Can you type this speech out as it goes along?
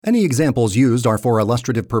Any examples used are for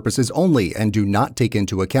illustrative purposes only and do not take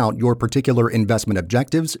into account your particular investment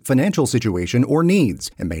objectives, financial situation, or needs,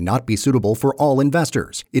 and may not be suitable for all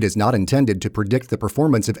investors. It is not intended to predict the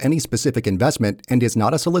performance of any specific investment and is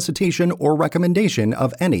not a solicitation or recommendation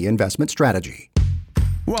of any investment strategy.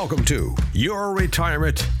 Welcome to Your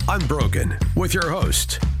Retirement Unbroken with your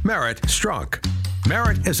host, Merritt Strunk.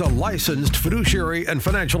 Merritt is a licensed fiduciary and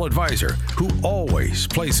financial advisor who always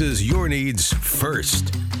places your needs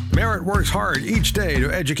first. Merritt works hard each day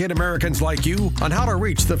to educate Americans like you on how to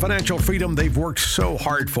reach the financial freedom they've worked so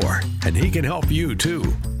hard for, and he can help you too.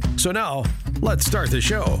 So now, let's start the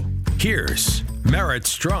show. Here's Merritt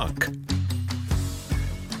Strunk.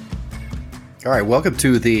 All right, welcome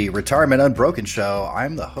to the Retirement Unbroken show.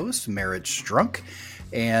 I'm the host, Merritt Strunk,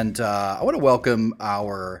 and I want to welcome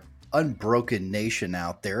our Unbroken Nation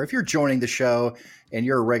out there. If you're joining the show and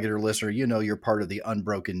you're a regular listener, you know you're part of the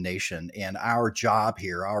Unbroken Nation. And our job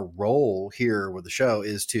here, our role here with the show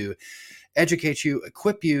is to educate you,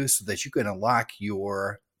 equip you so that you can unlock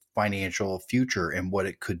your financial future and what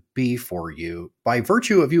it could be for you by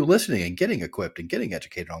virtue of you listening and getting equipped and getting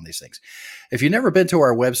educated on these things. If you've never been to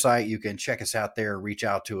our website, you can check us out there, reach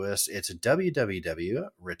out to us. It's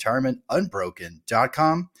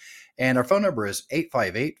www.retirementunbroken.com. And our phone number is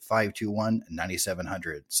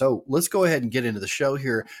 858-521-9700. So let's go ahead and get into the show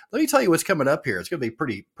here. Let me tell you what's coming up here. It's going to be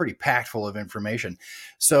pretty packed full of information.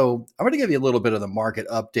 So I'm going to give you a little bit of the market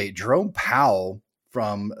update. Jerome Powell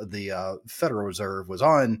from the Federal Reserve was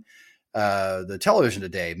on the television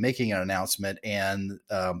today making an announcement. And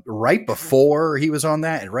right before he was on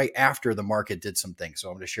that and right after the market did some things. So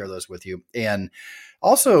I'm going to share those with you. And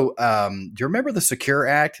also, do you remember the Secure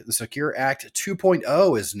Act? The Secure Act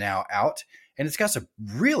 2.0 is now out, and it's got some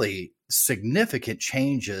really significant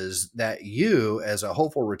changes that you, as a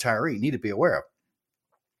hopeful retiree, need to be aware of.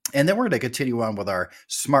 And then we're going to continue on with our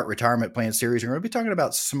Smart Retirement Plan series. We're going to be talking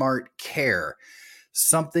about Smart Care,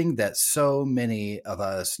 something that so many of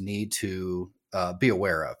us need to be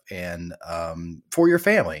aware of, and for your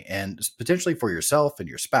family and potentially for yourself and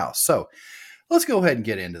your spouse. So let's go ahead and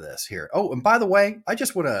get into this here. Oh, and by the way, I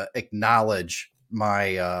just want to acknowledge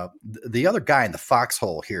my the other guy in the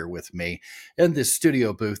foxhole here with me in this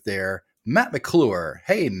studio booth there, Matt McClure.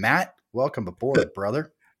 Hey, Matt, welcome aboard,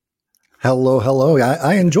 brother. Hello.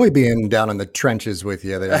 I enjoy being down in the trenches with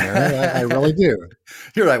you there, Mary. I really do.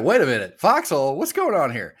 You're like, wait a minute, foxhole, what's going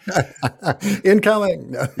on here?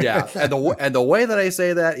 Incoming. Yeah, and the way that I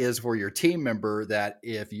say that is for your team member, that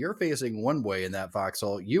if you're facing one way in that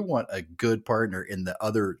foxhole, you want a good partner in the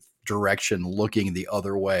other direction, looking the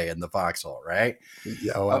other way in the foxhole, right?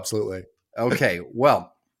 Yeah, oh, absolutely. Okay,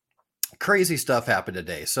 well, crazy stuff happened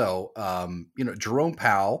today. So, Jerome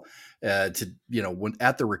Powell, when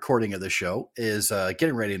at the recording of the show is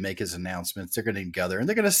getting ready to make his announcements. They're getting together and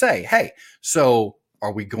they're going to say, hey, so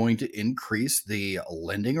are we going to increase the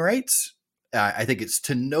lending rates? I think it's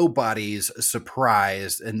to nobody's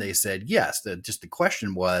surprise. And they said, yes. The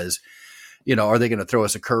question was, are they going to throw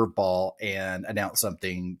us a curveball and announce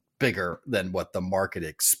something bigger than what the market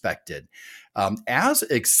expected? As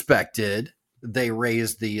expected, they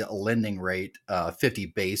raised the lending rate 50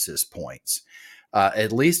 basis points.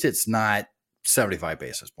 At least it's not 75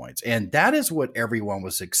 basis points. And that is what everyone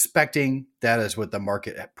was expecting. That is what the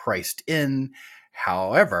market had priced in.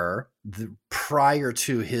 However, prior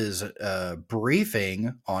to his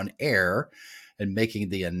briefing on air and making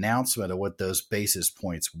the announcement of what those basis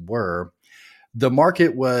points were, the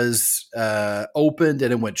market was opened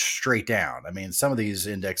and it went straight down. I mean, some of these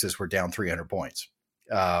indexes were down 300 points.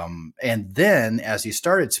 And then as he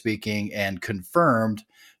started speaking and confirmed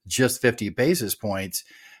just 50 basis points,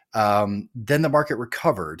 then the market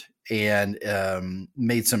recovered and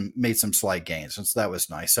made some slight gains. And so that was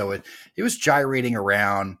nice. So it was gyrating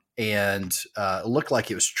around and it looked like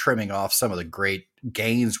it was trimming off some of the great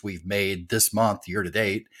gains we've made this month, year to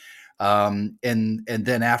date. And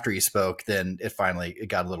then after he spoke, then it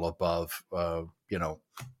got a little above, at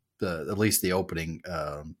least the opening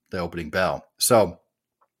bell. So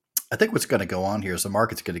I think what's going to go on here is the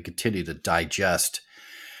market's going to continue to digest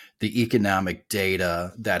the economic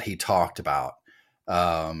data that he talked about,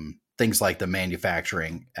 things like the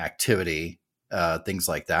manufacturing activity, things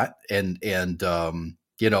like that. And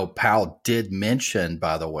Powell did mention,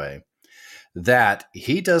 by the way, that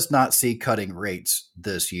he does not see cutting rates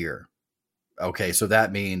this year. Okay, so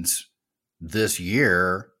that means this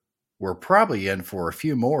year we're probably in for a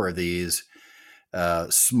few more of these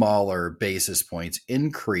smaller basis points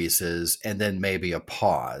increases and then maybe a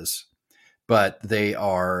pause. But they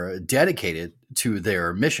are dedicated to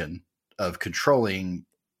their mission of controlling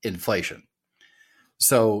inflation.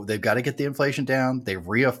 So they've got to get the inflation down. They've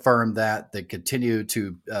reaffirmed that. They continue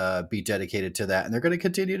to be dedicated to that, and they're going to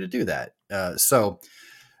continue to do that. Some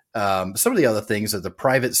of the other things is the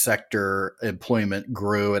private sector employment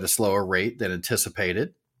grew at a slower rate than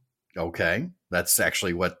anticipated. Okay, that's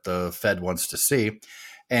actually what the Fed wants to see.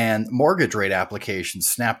 And mortgage rate applications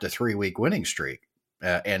snapped a 3-week winning streak.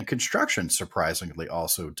 And construction surprisingly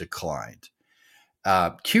also declined.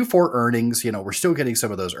 Q4 earnings, we're still getting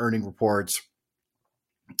some of those earning reports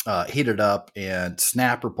heated up, and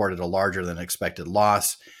Snap reported a larger than expected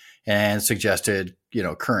loss and suggested,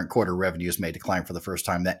 current quarter revenues may decline for the first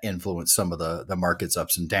time. That influenced some of the market's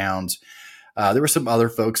ups and downs. There were some other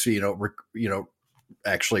folks,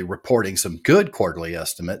 actually reporting some good quarterly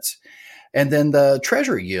estimates. And then the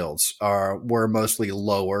treasury yields were mostly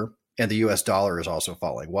lower, and the U.S. dollar is also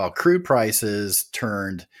falling. While crude prices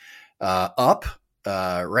turned up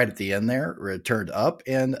right at the end there, it turned up,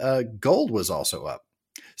 and gold was also up.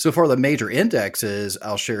 So for the major indexes,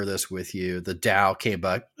 I'll share this with you. The Dow came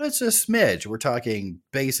back. It's a smidge. We're talking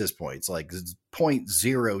basis points, like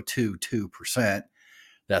 0.022%.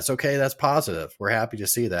 That's okay. That's positive. We're happy to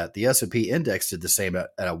see that. The S&P index did the same at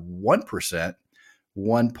a 1%,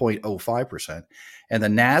 1.05%. And the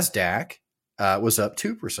NASDAQ was up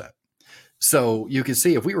 2%. So you can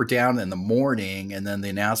see if we were down in the morning and then the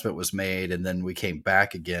announcement was made and then we came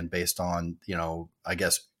back again based on, I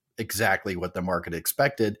guess, exactly what the market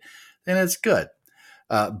expected, then it's good.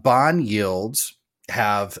 Bond yields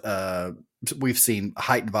have, we've seen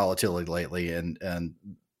heightened volatility lately. And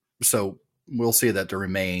so we'll see that to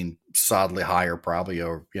remain solidly higher probably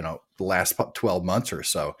over, the last 12 months or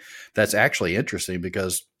so. That's actually interesting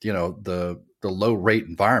because, the low rate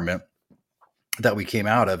environment that we came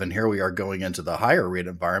out of, and here we are going into the higher rate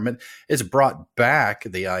environment, it's brought back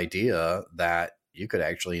the idea that you could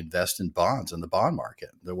actually invest in bonds in the bond market,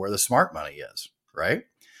 where the smart money is, right?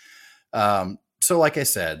 So like I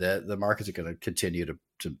said, the markets are going to continue to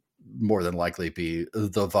more than likely be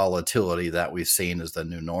the volatility that we've seen as the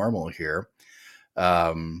new normal here.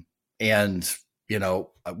 And,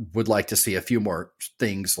 I would like to see a few more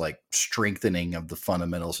things like strengthening of the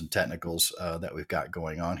fundamentals and technicals that we've got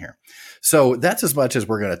going on here. So that's as much as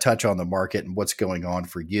we're going to touch on the market and what's going on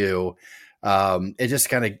for you. And just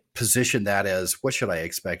kind of position that as what should I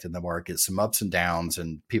expect in the market, some ups and downs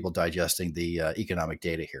and people digesting the economic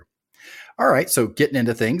data here. All right. So getting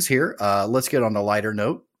into things here, let's get on a lighter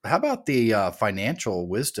note. How about the financial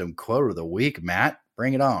wisdom quote of the week, Matt?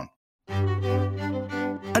 Bring it on.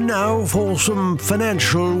 And now for some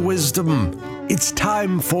financial wisdom. It's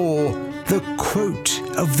time for the quote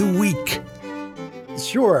of the week.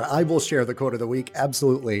 Sure, I will share the quote of the week.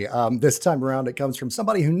 Absolutely. This time around, it comes from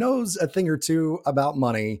somebody who knows a thing or two about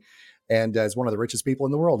money and is one of the richest people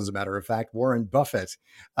in the world. As a matter of fact, Warren Buffett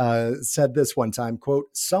said this one time, quote,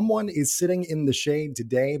 "Someone is sitting in the shade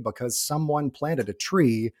today because someone planted a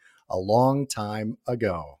tree a long time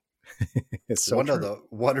ago." It's so if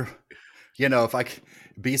I could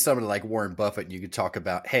be somebody like Warren Buffett and you could talk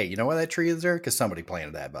about, hey, you know why that tree is there? Because somebody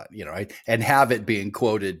planted that, but and have it being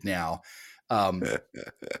quoted now.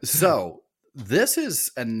 So this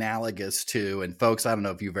is analogous to, and folks, I don't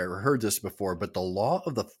know if you've ever heard this before, but the law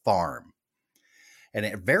of the farm. And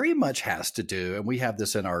it very much has to do, and we have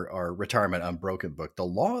this in our Retirement Unbroken book, the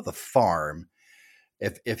law of the farm.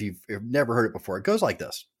 If you've never heard it before, it goes like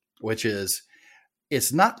this, which is,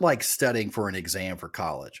 it's not like studying for an exam for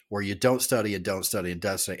college where you don't study and don't study and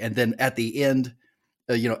don't study. And then at the end,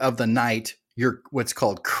 of the night, you're what's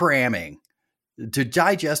called cramming to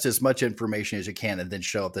digest as much information as you can and then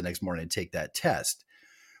show up the next morning and take that test.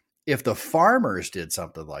 If the farmers did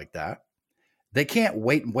something like that, they can't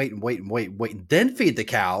wait and then feed the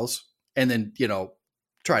cows and then,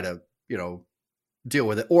 try to, deal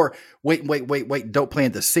with it, or wait, don't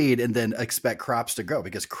plant the seed and then expect crops to grow,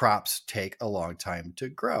 because crops take a long time to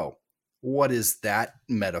grow. What is that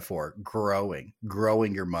metaphor? Growing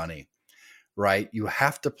your money, right? You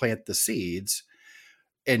have to plant the seeds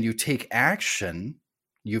and you take action.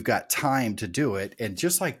 You've got time to do it. And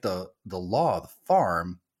just like the law of the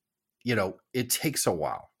farm, it takes a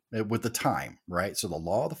while with the time, right? So the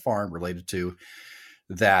law of the farm related to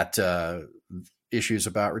that, issues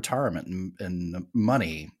about retirement and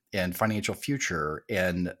money and financial future,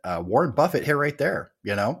 and Warren Buffett here right there,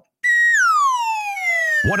 Want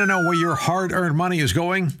to know where your hard-earned money is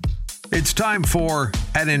going? It's time for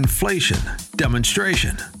an inflation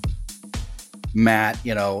demonstration. Matt,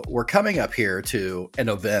 we're coming up here to an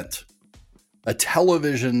event, a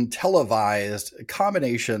televised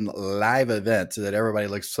combination live event that everybody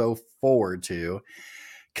looks so forward to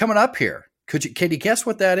coming up here. Can you guess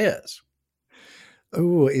what that is?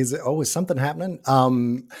 Oh, is something happening?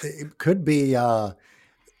 It could be.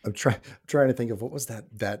 I'm trying to think of what was that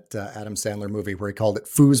Adam Sandler movie where he called it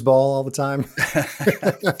foosball all the time.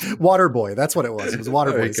 Waterboy. That's what it was. It was There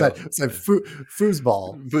Waterboy. you go. He said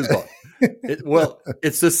foosball. Foosball. Well,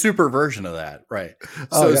 it's the super version of that, right?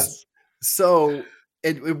 Oh So, yes. so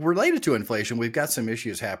related to inflation, we've got some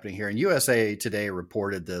issues happening here. And USA Today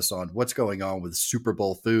reported this on what's going on with Super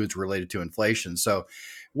Bowl foods related to inflation. So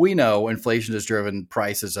we know inflation has driven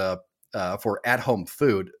prices up for at-home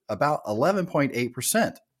food about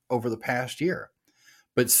 11.8% over the past year.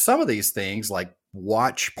 But some of these things like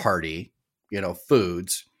watch party,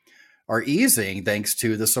 foods are easing thanks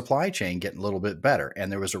to the supply chain getting a little bit better.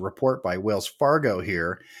 And there was a report by Wells Fargo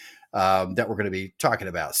here that we're going to be talking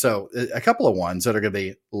about. So a couple of ones that are going to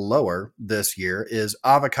be lower this year is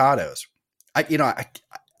avocados. I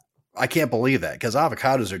can't believe that because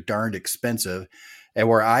avocados are darned expensive. And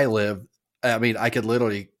where I live, I mean, I could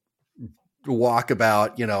literally walk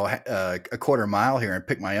about, a quarter mile here and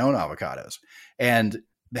pick my own avocados. And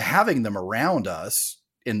having them around us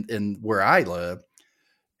in where I live,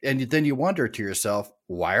 and then you wonder to yourself,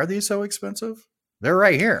 why are these so expensive? They're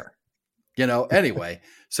right here. Anyway,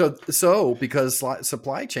 so because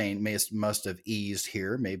supply chain must have eased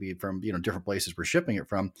here, maybe from, different places we're shipping it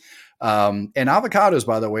from. And avocados,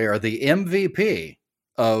 by the way, are the MVP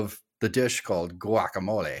of the dish called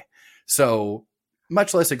guacamole. So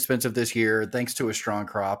much less expensive this year, thanks to a strong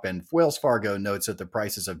crop. And Wells Fargo notes that the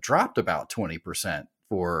prices have dropped about 20%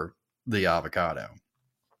 for the avocado.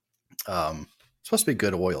 Supposed to be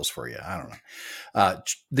good oils for you. I don't know.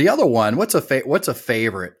 The other one, what's a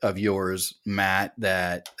favorite of yours, Matt?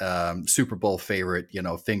 That Super Bowl favorite,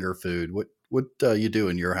 finger food. What you do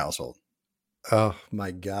in your household? Oh my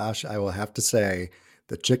gosh, I will have to say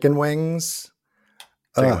the chicken wings.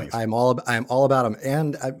 Chicken wings. I'm all about them.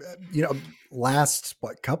 And last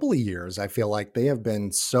couple of years, I feel like they have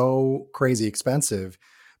been so crazy expensive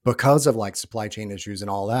because of like supply chain issues and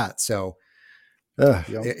all that. So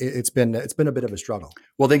it's been a bit of a struggle.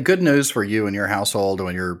 Well, then good news for you and your household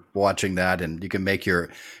when you're watching that, and you can make your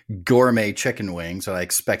gourmet chicken wings. And I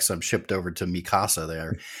expect some shipped over to Mikasa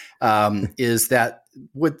there. Is that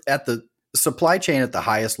at the supply chain at the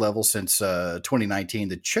highest level since 2019,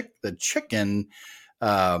 the chicken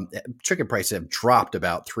prices have dropped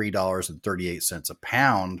about $3.38 a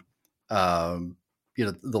pound.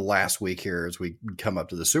 The last week here as we come up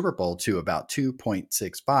to the Super Bowl to about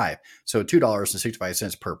 2.65. So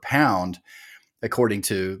 $2.65 per pound, according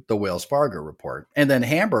to the Wells Fargo report. And then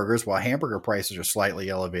hamburgers, while hamburger prices are slightly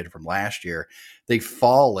elevated from last year, they've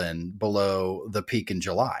fallen below the peak in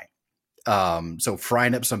July. So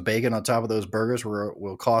frying up some bacon on top of those burgers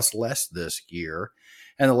will cost less this year.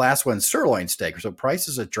 And the last one, sirloin steak. So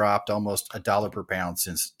prices have dropped almost $1 per pound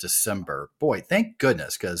since December. Boy, thank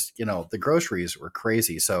goodness, because, the groceries were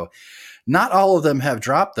crazy. So not all of them have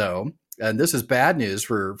dropped, though. And this is bad news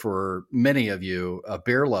for many of you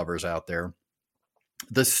beer lovers out there.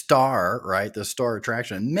 The star, right? The star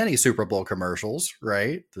attraction, many Super Bowl commercials,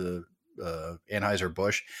 right? The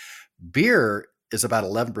Anheuser-Busch beer is about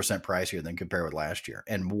 11% pricier than compared with last year.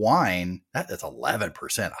 And wine, that's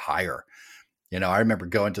 11% higher. I remember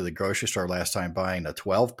going to the grocery store last time buying a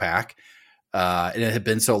 12-pack, and it had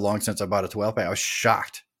been so long since I bought a 12-pack. I was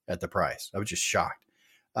shocked at the price. I was just shocked.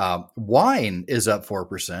 Wine is up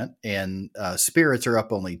 4%, and spirits are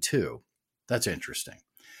up only 2%. That's interesting.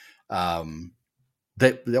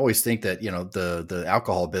 They always think that, the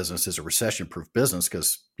alcohol business is a recession-proof business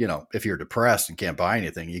because, if you're depressed and can't buy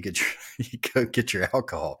anything, you go get your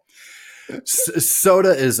alcohol.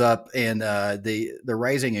 Soda is up, and the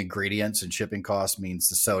rising ingredients and shipping costs means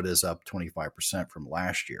the soda is up 25% from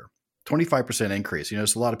last year. 25% increase.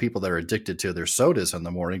 There's a lot of people that are addicted to their sodas in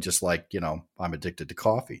the morning, just like, I'm addicted to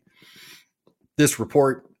coffee. This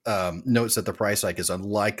report notes that the price hike is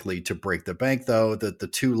unlikely to break the bank, though, that the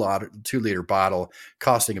 2-liter bottle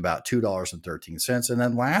costing about $2.13. And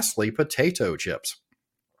then lastly, potato chips.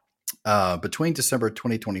 Between December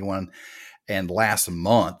 2021 and last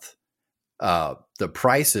month, the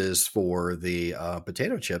prices for the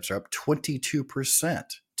potato chips are up 22%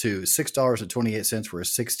 to $6.28 for a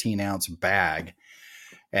 16-ounce bag.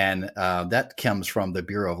 And that comes from the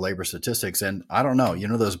Bureau of Labor Statistics. And I don't know,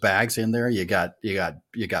 those bags in there, you got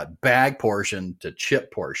bag portion to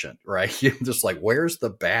chip portion, right? You're just like, where's the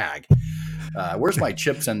bag? Where's my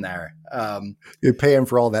chips in there? You're paying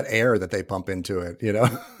for all that air that they pump into it,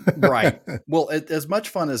 Right. Well, as much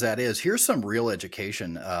fun as that is, here's some real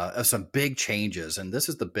education of some big changes. And this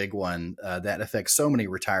is the big one that affects so many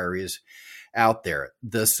retirees out there.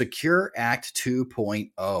 The Secure Act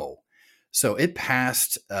 2.0. So it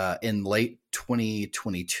passed in late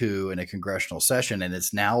 2022 in a congressional session, and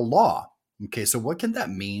it's now law. Okay, so what can that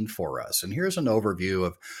mean for us? And here's an overview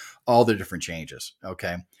of all the different changes.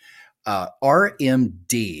 Okay,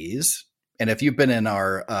 RMDs, and if you've been in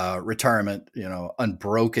our retirement,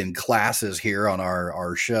 unbroken classes here on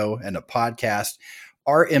our show and a podcast,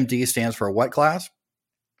 RMD stands for what class?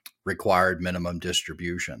 Required minimum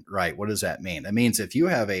distribution, right? What does that mean? It means if you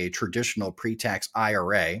have a traditional pre-tax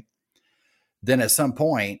IRA, then at some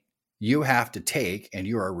point you have to take, and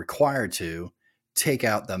you are required to take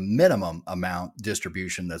out the minimum amount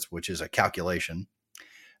distribution, which is a calculation.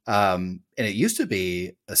 And it used to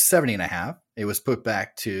be a 70.5. It was put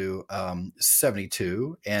back to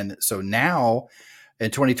 72. And so now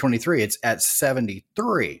in 2023, it's at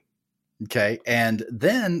 73. Okay. And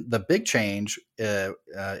then the big change,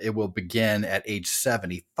 it will begin at age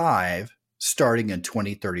 75, starting in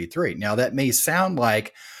 2033. Now that may sound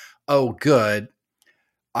like, oh, good,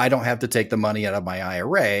 I don't have to take the money out of my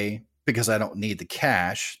IRA because I don't need the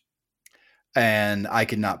cash and I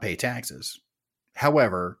cannot pay taxes.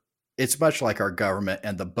 However, it's much like our government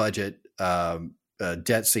and the budget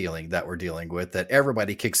debt ceiling that we're dealing with, that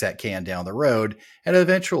everybody kicks that can down the road, and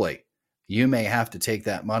eventually you may have to take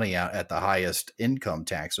that money out at the highest income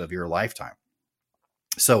tax of your lifetime.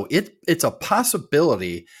 So it's a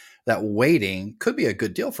possibility that waiting could be a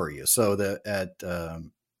good deal for you. So that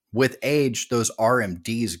with age, those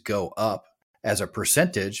RMDs go up as a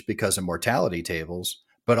percentage because of mortality tables,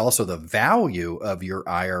 but also the value of your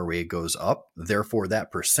IRA goes up. Therefore,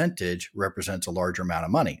 that percentage represents a larger amount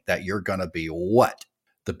of money that you're going to be what?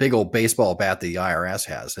 The big old baseball bat the IRS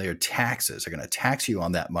has. Their taxes are going to tax you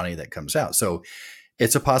on that money that comes out. So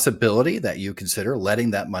it's a possibility that you consider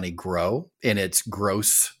letting that money grow in its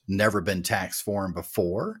gross, never been taxed form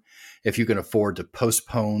before, if you can afford to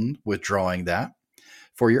postpone withdrawing that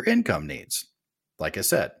for your income needs. Like I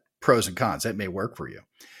said, pros and cons, that may work for you.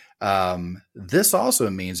 This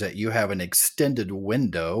also means that you have an extended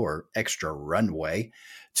window or extra runway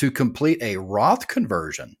to complete a Roth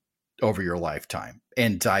conversion over your lifetime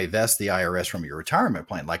and divest the IRS from your retirement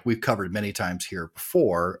plan, like we've covered many times here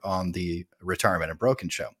before on the Retirement Unbroken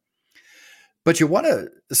show. But you want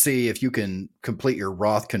to see if you can complete your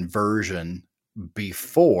Roth conversion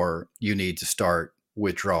before you need to start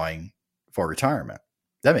withdrawing for retirement.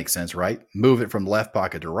 That makes sense, right? Move it from left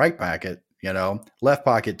pocket to right pocket, left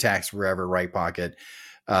pocket tax forever, right pocket,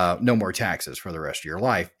 no more taxes for the rest of your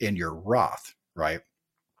life in your Roth, right?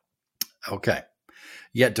 Okay.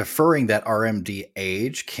 Yet deferring that RMD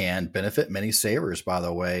age can benefit many savers, by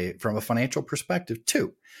the way, from a financial perspective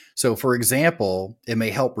too. So for example, it may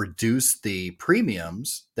help reduce the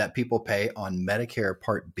premiums that people pay on Medicare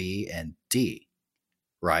Part B and D,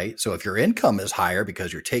 right? So if your income is higher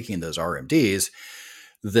because you're taking those RMDs,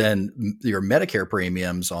 then your Medicare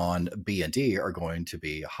premiums on B and D are going to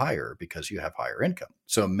be higher because you have higher income.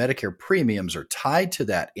 So Medicare premiums are tied to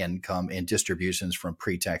that income and distributions from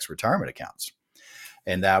pre-tax retirement accounts.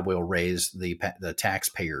 And that will raise the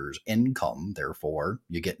taxpayer's income. Therefore,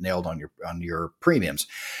 you get nailed on your premiums.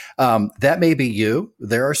 That may be you.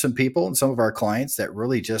 There are some people and some of our clients that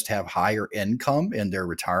really just have higher income in their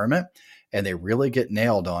retirement, and they really get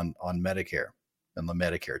nailed on Medicare and the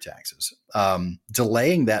Medicare taxes.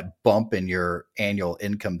 Delaying that bump in your annual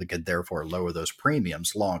income that could therefore lower those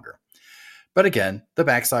premiums longer. But again, the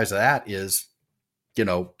backside of that is,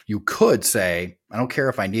 you could say, I don't care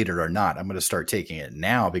if I need it or not. I'm going to start taking it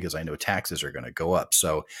now because I know taxes are going to go up.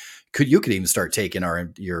 So you could even start taking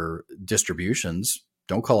your distributions.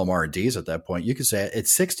 Don't call them R&Ds at that point. You could say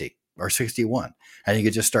it's 60 or 61, and you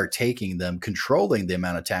could just start taking them, controlling the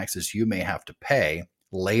amount of taxes you may have to pay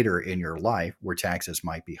later in your life where taxes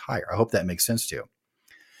might be higher. I hope that makes sense to you.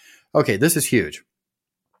 Okay, this is huge.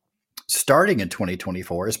 Starting in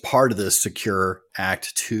 2024, as part of the Secure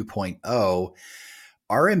Act 2.0,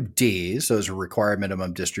 RMDs, those required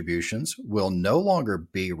minimum distributions, will no longer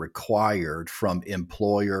be required from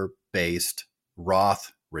employer-based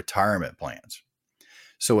Roth retirement plans.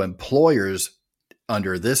 So employers,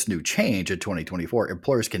 under this new change in 2024,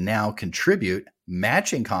 employers can now contribute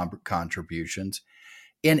matching contributions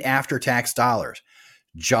in after-tax dollars.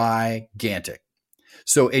 Gigantic.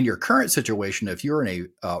 So in your current situation, if you're in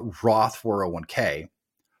a Roth 401k,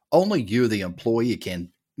 only you, the employee,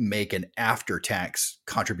 can make an after-tax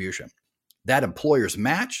contribution. That employer's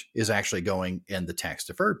match is actually going in the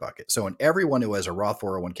tax-deferred bucket. So in everyone who has a Roth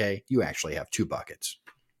 401k, you actually have two buckets.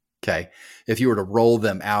 Okay. If you were to roll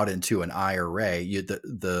them out into an IRA,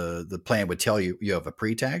 the plan would tell you you have a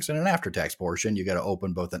pre-tax and an after-tax portion. You got to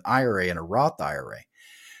open both an IRA and a Roth IRA.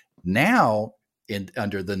 Now,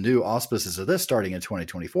 under the new auspices of this, starting in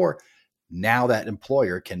 2024, now that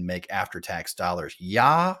employer can make after-tax dollars.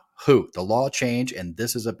 Yahoo! The law changed, and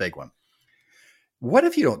this is a big one. What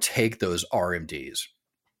if you don't take those RMDs?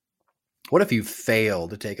 What if you fail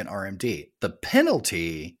to take an RMD? The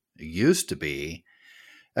penalty used to be,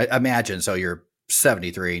 imagine, so you're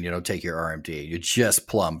 73 and you don't take your RMD. You just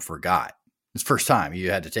plumb forgot. It's the first time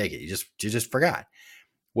you had to take it. You just forgot.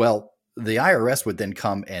 Well, the IRS would then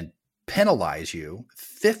come and penalize you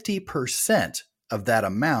 50% of that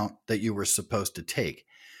amount that you were supposed to take.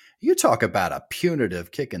 You talk about a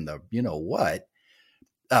punitive kick in the,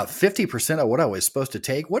 50% of what I was supposed to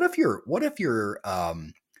take. What if your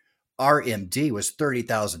RMD was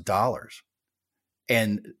 $30,000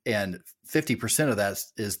 and 50% of that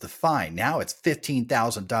is the fine? Now it's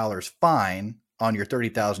 $15,000 fine on your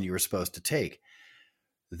 $30,000 you were supposed to take.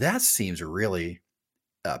 That seems really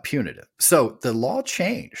punitive. So the law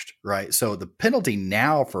changed, right? So the penalty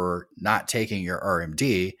now for not taking your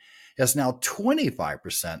RMD is now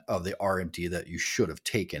 25% of the RMD that you should have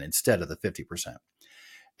taken instead of the 50%.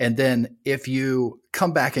 And then if you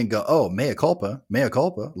come back and go, oh, mea culpa,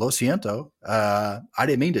 lo siento, I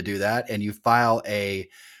didn't mean to do that, and you file a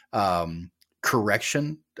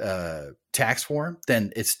correction tax form,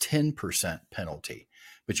 then it's 10% penalty.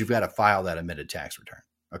 But you've got to file that amended tax return.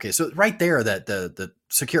 Okay, so right there, that the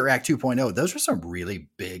Secure Act 2.0, those are some really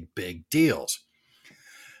big deals.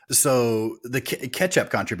 So the catch-up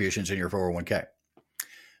contributions in your 401k.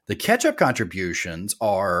 The catch-up contributions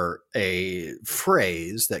are a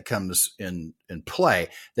phrase that comes in play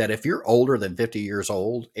that if you're older than 50 years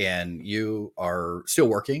old and you are still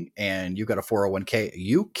working and you've got a 401k,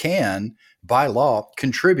 you can, by law,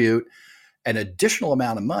 contribute an additional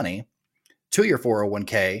amount of money to your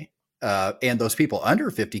 401k, and those people under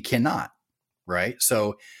 50 cannot, right?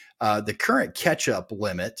 So the current catch-up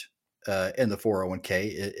limit in the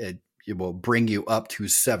 401k, it will bring you up to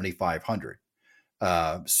 $7,500.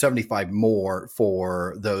 75 more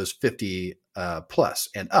for those 50 plus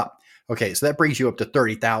and up. Okay, so that brings you up to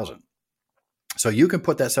 $30,000. So you can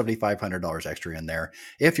put that $7,500 extra in there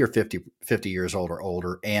if you're 50 years old or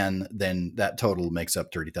older, and then that total makes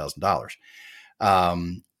up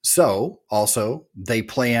 $30,000. So also they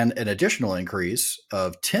plan an additional increase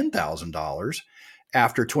of $10,000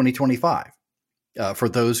 after 2025 for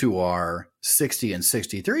those who are 60 and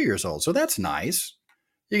 63 years old. So that's nice.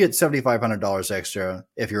 You get $7,500 extra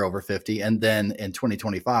if you're over 50. And then in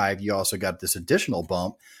 2025, you also got this additional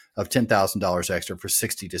bump of $10,000 extra for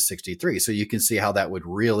 60 to 63. So you can see how that would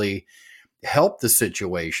really help the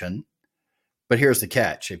situation. But here's the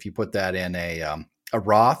catch. If you put that in a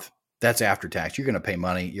Roth, that's after tax. You're going to pay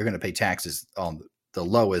money. You're going to pay taxes on the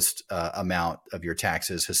lowest amount of your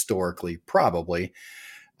taxes historically, probably,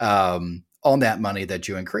 on that money that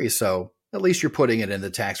you increase. So at least you're putting it in the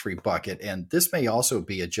tax-free bucket. And this may also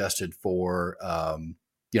be adjusted for,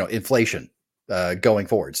 inflation going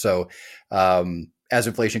forward. So as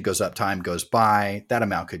inflation goes up, time goes by, that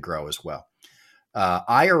amount could grow as well.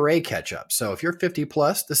 IRA catch-up. So if you're 50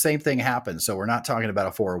 plus, the same thing happens. So we're not talking about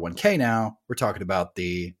a 401k now. We're talking about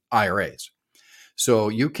the IRAs. So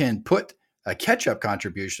you can put a catch-up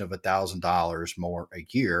contribution of $1,000 more a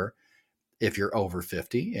year if you're over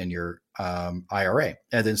 50 in your IRA.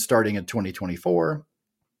 And then starting in 2024,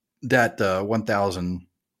 that 1,000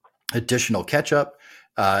 additional catch-up,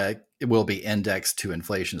 it will be indexed to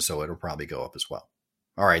inflation, so it'll probably go up as well.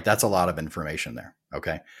 All right, that's a lot of information there,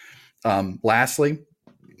 okay? Lastly,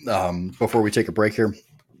 before we take a break here,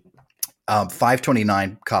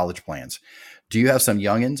 529 college plans. Do you have some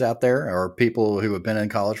youngins out there or people who have been in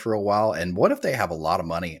college for a while? And what if they have a lot of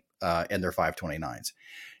money in their 529s?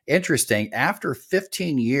 Interesting. After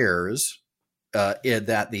 15 years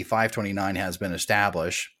that the 529 has been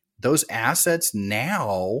established, those assets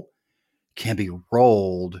now can be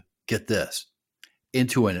rolled, get this,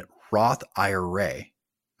 into a Roth IRA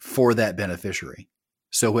for that beneficiary.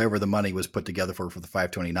 So whoever the money was put together for the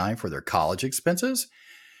 529 for their college expenses,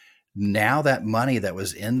 now that money that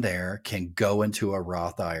was in there can go into a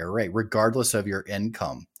Roth IRA, regardless of your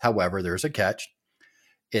income. However, there's a catch.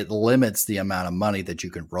 It limits the amount of money that you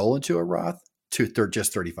can roll into a Roth to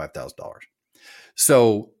just $35,000.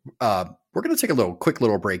 So we're going to take a quick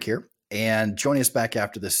little break here and join us back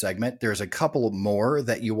after this segment. There's a couple more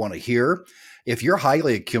that you want to hear. If you're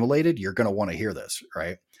highly accumulated, you're going to want to hear this,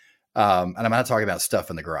 right? And I'm not talking about stuff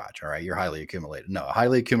in the garage. All right. You're highly accumulated. No,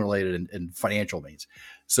 highly accumulated in financial means.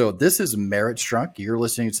 So this is Merritt Strunk. You're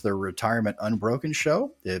listening to the Retirement Unbroken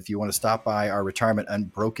show. If you want to stop by our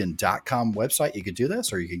retirementunbroken.com website, you can do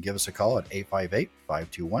this, or you can give us a call at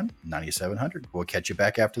 858-521-9700. We'll catch you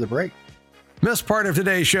back after the break. Missed part of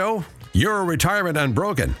today's show? Your Retirement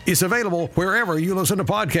Unbroken is available wherever you listen to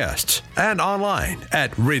podcasts and online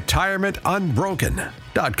at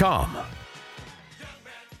retirementunbroken.com.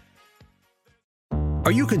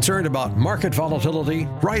 Are you concerned about market volatility,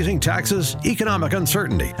 rising taxes, economic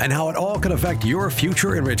uncertainty, and how it all can affect your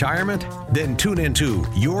future in retirement? Then tune into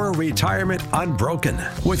Your Retirement Unbroken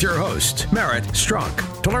with your host, Merritt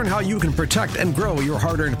Strunk, to learn how you can protect and grow your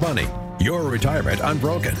hard-earned money. Your Retirement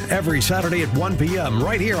Unbroken, every Saturday at 1 p.m.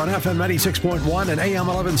 right here on FM 96.1 and AM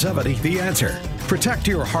 1170, The Answer. Protect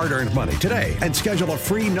your hard-earned money today and schedule a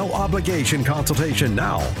free, no-obligation consultation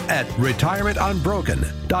now at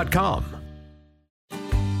retirementunbroken.com.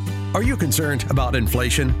 Are you concerned about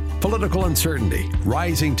inflation, political uncertainty,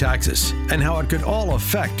 rising taxes, and how it could all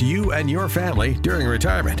affect you and your family during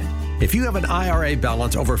retirement? If you have an IRA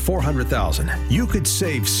balance over $400,000, you could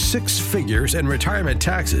save six figures in retirement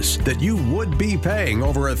taxes that you would be paying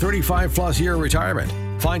over a 35-plus year retirement.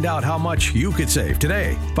 Find out how much you could save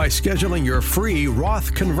today by scheduling your free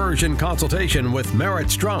Roth conversion consultation with Merritt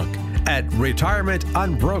Strunk at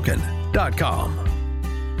retirementunbroken.com.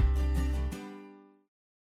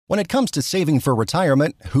 When it comes to saving for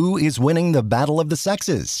retirement, who is winning the battle of the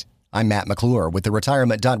sexes? I'm Matt McClure with the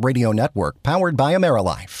Retirement.Radio Network, powered by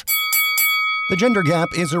AmeriLife. The gender gap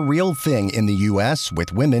is a real thing in the U.S.,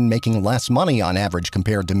 with women making less money on average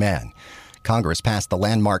compared to men. Congress passed the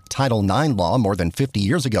landmark Title IX law more than 50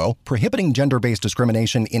 years ago, prohibiting gender-based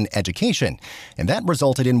discrimination in education, and that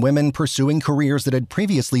resulted in women pursuing careers that had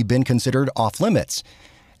previously been considered off-limits.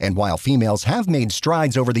 And while females have made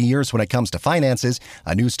strides over the years when it comes to finances,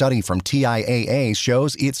 a new study from TIAA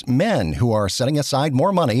shows it's men who are setting aside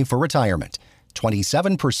more money for retirement.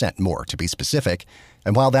 27% more, to be specific.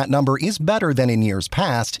 And while that number is better than in years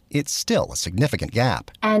past, it's still a significant gap.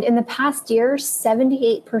 And in the past year,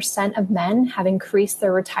 78% of men have increased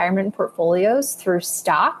their retirement portfolios through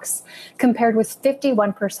stocks, compared with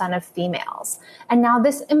 51% of females. And now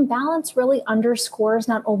this imbalance really underscores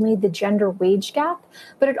not only the gender wage gap,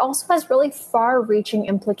 but it also has really far-reaching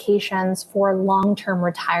implications for long-term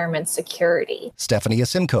retirement security. Stephanie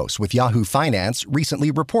Asimkos with Yahoo Finance recently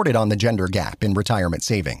reported on the gender gap in retirement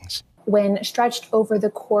savings. When stretched over the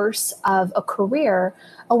course of a career,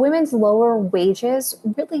 a woman's lower wages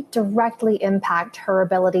really directly impact her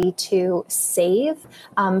ability to save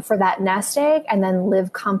for that nest egg and then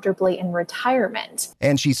live comfortably in retirement.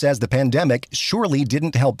 And she says the pandemic surely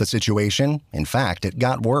didn't help the situation. In fact, it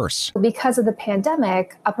got worse. Because of the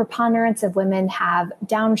pandemic, a preponderance of women have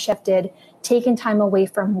downshifted, taken time away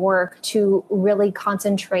from work to really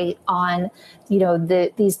concentrate on,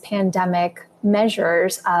 these pandemic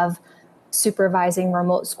measures of supervising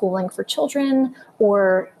remote schooling for children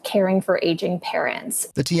or caring for aging parents.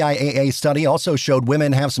 The TIAA study also showed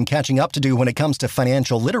women have some catching up to do when it comes to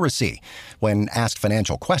financial literacy. When asked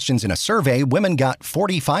financial questions in a survey, women got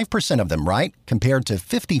 45% of them right, compared to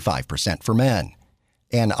 55% for men.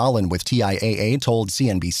 Ann Allen with TIAA told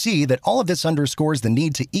CNBC that all of this underscores the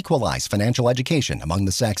need to equalize financial education among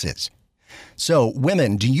the sexes. So,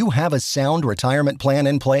 women, do you have a sound retirement plan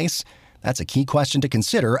in place? That's a key question to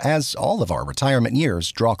consider as all of our retirement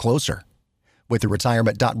years draw closer. With the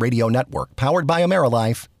Retirement.Radio Network, powered by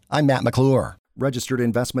AmeriLife, I'm Matt McClure. Registered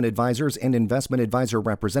investment advisors and investment advisor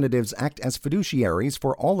representatives act as fiduciaries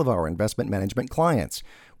for all of our investment management clients.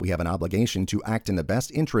 We have an obligation to act in the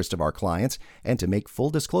best interest of our clients and to make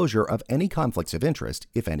full disclosure of any conflicts of interest,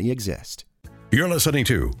 if any exist. You're listening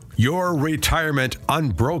to Your Retirement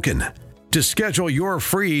Unbroken. To schedule your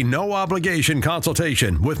free, no-obligation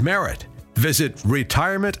consultation with Merritt, visit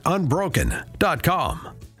retirementunbroken.com.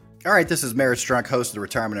 All right, this is Merritt Strunk, host of the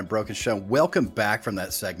Retirement Unbroken Show. Welcome back from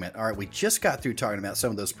that segment. All right, we just got through talking about some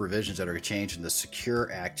of those provisions that are changed in the Secure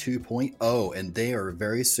Act 2.0, and they are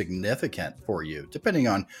very significant for you, depending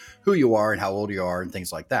on who you are and how old you are and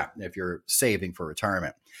things like that, if you're saving for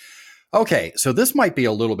retirement. Okay, so this might be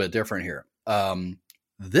a little bit different here.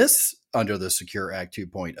 This, under the Secure Act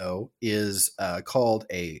 2.0, is called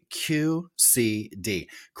a QCD,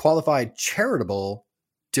 Qualified Charitable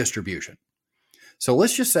Distribution. So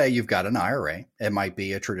let's just say you've got an IRA. It might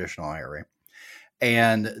be a traditional IRA.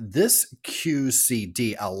 And this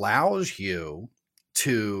QCD allows you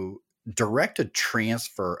to direct a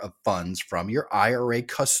transfer of funds from your IRA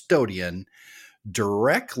custodian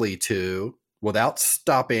directly to, without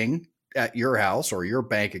stopping at your house or your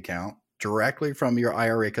bank account, directly from your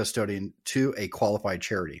IRA custodian to a qualified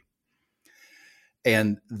charity.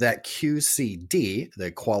 And that QCD,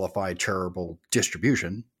 the Qualified Charitable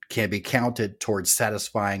Distribution, can be counted towards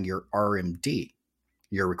satisfying your RMD,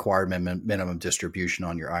 your required minimum distribution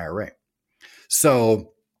on your IRA.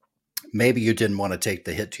 So maybe you didn't want to take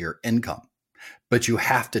the hit to your income. but you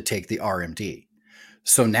have to take the RMD.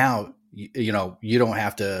 So now, you don't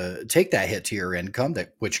have to take that hit to your income,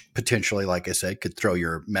 which potentially, like I said, could throw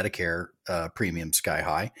your Medicare premium sky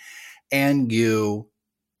high, and you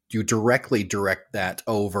directly direct that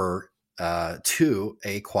over to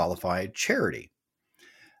a qualified charity,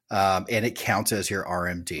 and it counts as your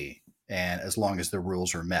RMD, and as long as the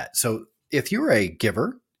rules are met. So if you're a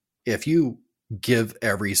giver, if you give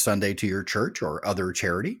every Sunday to your church or other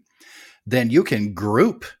charity, then you can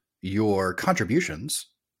group your contributions,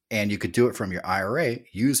 and you could do it from your IRA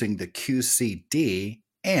using the QCD,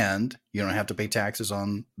 and you don't have to pay taxes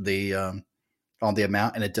on the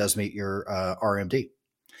amount, and it does meet your RMD.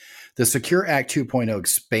 The Secure Act 2.0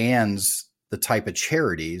 expands the type of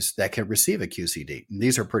charities that can receive a QCD. And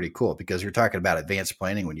these are pretty cool because you're talking about advanced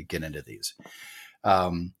planning when you get into these.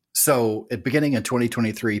 So beginning in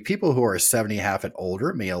 2023, people who are 70.5 and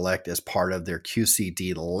older may elect as part of their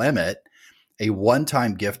QCD limit a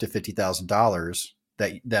one-time gift of $50,000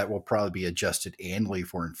 that will probably be adjusted annually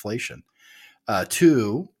for inflation.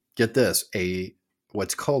 To get this,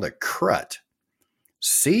 what's called a CRUT,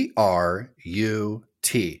 CRUT,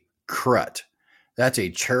 CRUT. That's a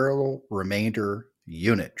charitable remainder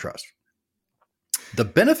unit trust. The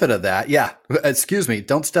benefit of that, excuse me,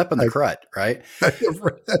 don't step in the CRUT, right?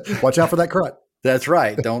 Watch out for that CRUT. That's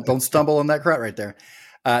right. Don't stumble on that CRUT right there.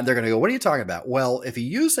 They're going to go, what are you talking about? Well, if you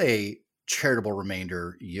use a charitable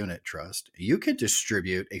remainder unit trust, you can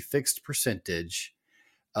distribute a fixed percentage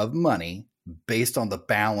of money based on the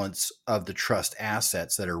balance of the trust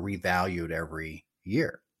assets that are revalued every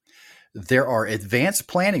year. There are advanced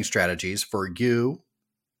planning strategies for you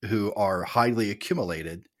who are highly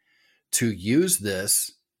accumulated to use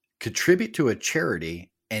this, contribute to a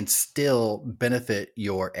charity, and still benefit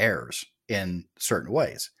your heirs in certain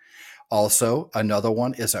ways. Also, another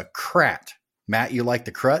one is a CRAT. Matt, you like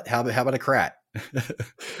the CRUT? How about a CRAT?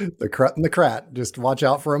 The CRUT and the CRAT. Just watch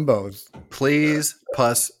out for them both. Please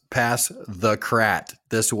pass the CRAT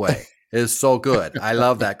this way. It is so good. I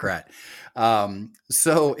love that CRAT.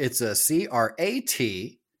 So it's a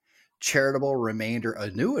CRAT, Charitable Remainder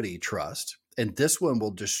Annuity Trust, and this one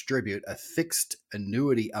will distribute a fixed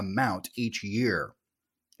annuity amount each year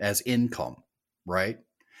as income, right?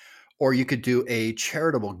 Or you could do a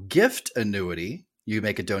charitable gift annuity. You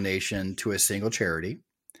make a donation to a single charity,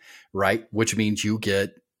 right? Which means you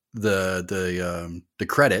get the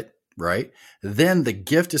credit, right? Then the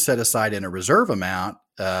gift is set aside in a reserve amount,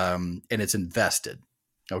 and it's invested.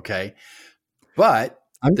 Okay. But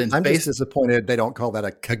I'm just disappointed they don't call that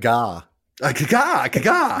a KGA. A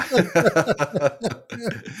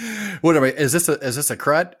KGA. Whatever. Is this a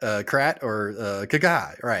CRAT or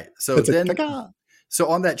KGA? Right. So it's then, a KGA. So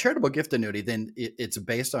on that charitable gift annuity, then it's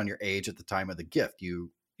based on your age at the time of the gift. You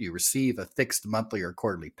receive a fixed monthly or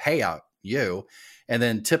quarterly payout, and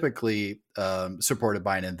then typically supported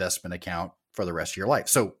by an investment account for the rest of your life.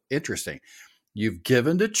 So interesting. You've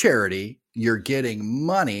given to charity, you're getting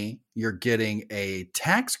money, you're getting a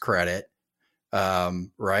tax credit,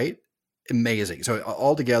 right? Amazing. So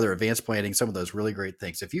altogether, advanced planning, some of those really great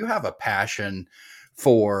things. If you have a passion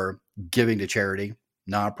for giving to charity,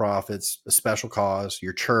 nonprofits, a special cause,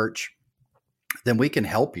 your church, then we can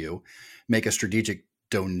help you make a strategic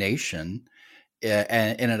donation in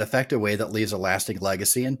an effective way that leaves a lasting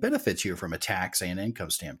legacy and benefits you from a tax and income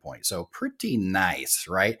standpoint. So pretty nice,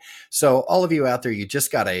 right? So all of you out there, you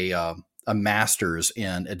just got a master's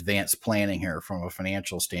in advanced planning here from a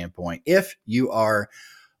financial standpoint. If you are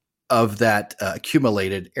of that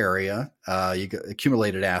accumulated area, you got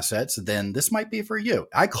accumulated assets, then this might be for you.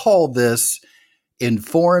 I call this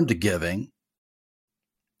informed giving,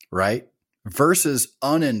 right? Versus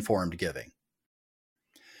uninformed giving.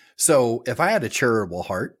 So if I had a charitable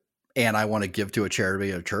heart and I want to give to a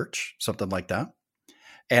charity or church, something like that,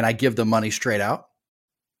 and I give the money straight out,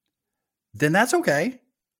 then that's okay.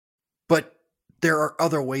 But there are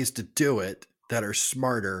other ways to do it that are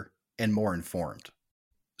smarter and more informed.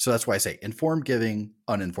 So that's why I say informed giving,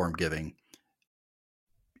 uninformed giving.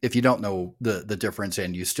 If you don't know the difference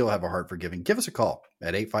and you still have a heart for giving, give us a call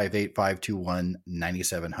at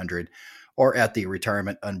 858-521-9700 or at the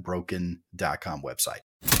retirementunbroken.com website.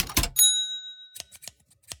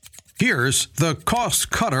 Here's the cost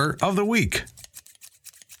cutter of the week.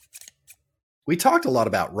 We talked a lot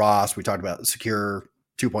about Roth. We talked about Secure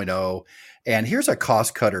 2.0. And here's a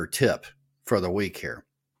cost cutter tip for the week here.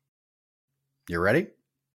 You ready?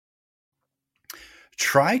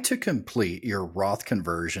 Try to complete your Roth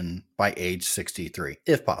conversion by age 63,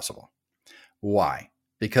 if possible. Why?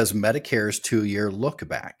 Because Medicare's 2-year look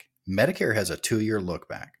back. Medicare has a 2-year look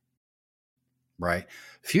back. right?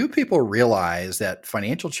 Few people realize that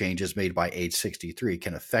financial changes made by age 63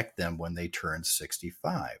 can affect them when they turn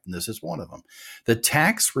 65. And this is one of them. The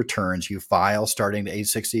tax returns you file starting at age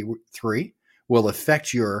 63 will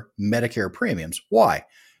affect your Medicare premiums. Why?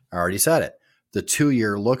 I already said it. The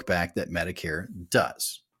 2-year look back that Medicare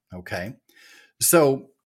does. Okay. So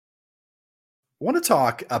I want to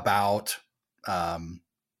talk about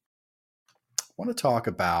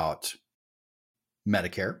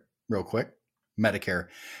Medicare real quick. Medicare.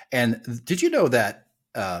 And did you know that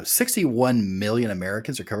 61 million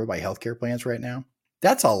Americans are covered by healthcare plans right now?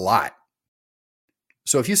 That's a lot.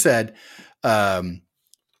 So if you said out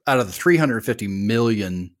of the 350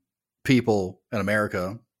 million people in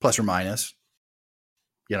America, plus or minus,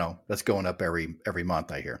 that's going up every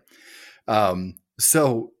month, I hear.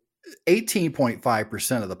 So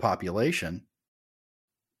 18.5% of the population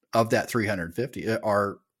of that 350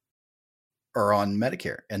 are on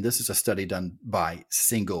Medicare. And this is a study done by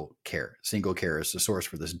Single Care. Single Care is the source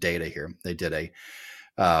for this data here. They did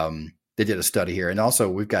a study here. And also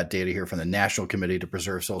we've got data here from the National Committee to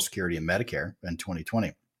Preserve Social Security and Medicare in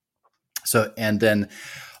 2020. So, and then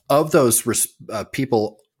of those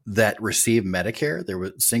people that receive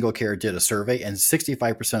Medicare, Single Care did a survey, and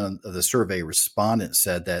 65% of the survey respondents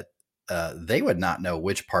said that they would not know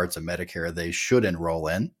which parts of Medicare they should enroll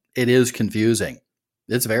in. It is confusing.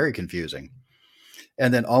 It's very confusing.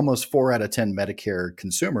 And then almost 4 out of 10 Medicare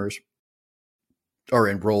consumers are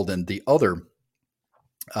enrolled in the other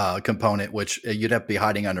component, which you'd have to be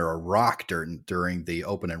hiding under a rock during the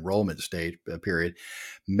open enrollment stage period,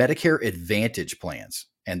 Medicare Advantage plans.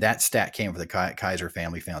 And that stat came from the Kaiser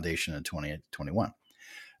Family Foundation in 2021.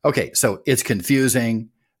 Okay, so it's confusing.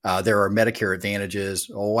 There are Medicare Advantages.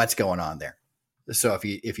 What's going on there? So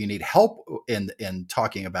if you need help in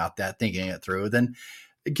talking about that, thinking it through, then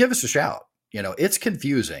give us a shout. It's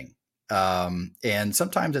confusing. And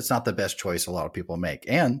sometimes it's not the best choice a lot of people make.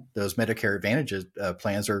 And those Medicare Advantage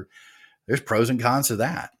plans there's pros and cons to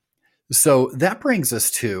that. So that brings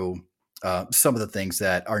us to some of the things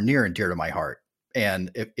that are near and dear to my heart.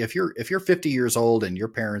 And if you're 50 years old and your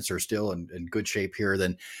parents are still in good shape here,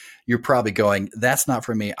 then you're probably going, that's not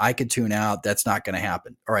for me. I could tune out. That's not going to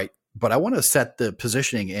happen. All right. But I want to set the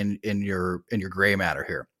positioning in your gray matter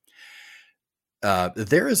here.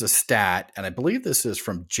 There is a stat, and I believe this is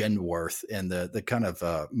from Genworth and the kind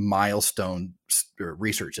of milestone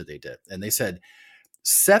research that they did. And they said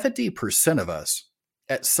 70% of us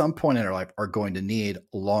at some point in our life are going to need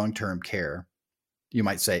long-term care. You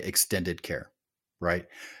might say extended care, right?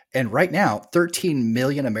 And right now, 13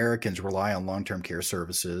 million Americans rely on long-term care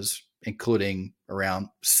services, including around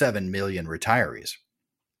 7 million retirees,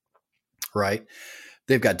 right?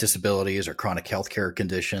 They've got disabilities or chronic healthcare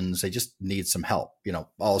conditions. They just need some help.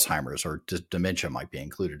 Alzheimer's or dementia might be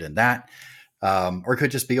included in that, or it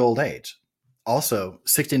could just be old age. Also,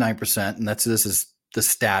 69%, and this is the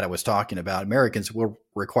stat I was talking about, Americans will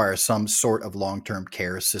require some sort of long-term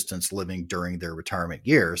care assistance living during their retirement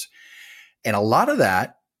years. And a lot of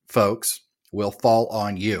that, folks, will fall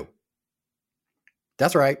on you.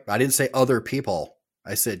 That's right. I didn't say other people.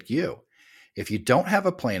 I said you. If you don't have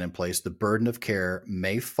a plan in place, the burden of care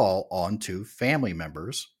may fall onto family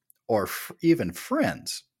members or even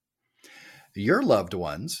friends. Your loved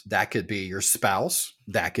ones, that could be your spouse,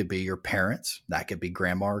 that could be your parents, that could be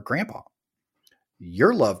grandma or grandpa.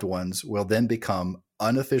 Your loved ones will then become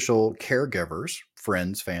unofficial caregivers,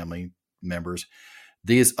 friends, family members.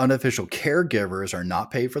 These unofficial caregivers are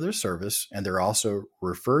not paid for their service, and they're also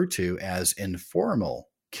referred to as informal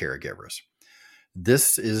caregivers.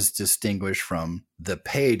 This is distinguished from the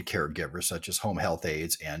paid caregivers, such as home health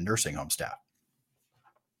aides and nursing home staff.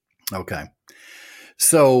 Okay.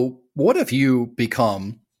 So what if you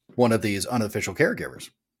become one of these unofficial caregivers?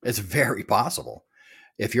 It's very possible.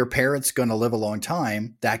 If your parent's going to live a long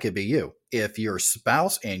time, that could be you. If your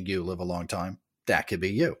spouse and you live a long time, that could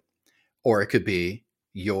be you. Or it could be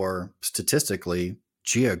your statistically,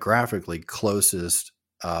 geographically closest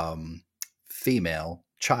female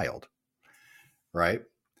child. Right?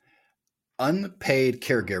 Unpaid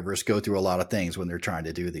caregivers go through a lot of things when they're trying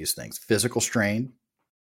to do these things. Physical strain,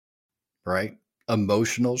 right?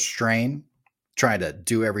 Emotional strain, trying to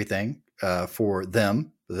do everything for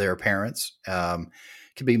them, their parents,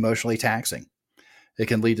 can be emotionally taxing. It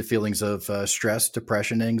can lead to feelings of stress,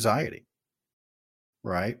 depression, anxiety,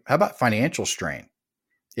 right? How about financial strain?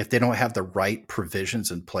 If they don't have the right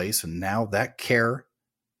provisions in place, and now that care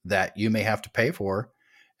that you may have to pay for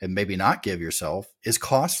and maybe not give yourself is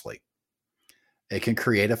costly. It can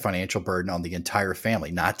create a financial burden on the entire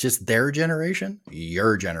family, not just their generation,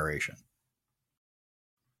 your generation.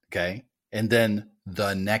 Okay. And then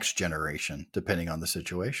the next generation, depending on the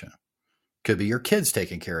situation. Could be your kids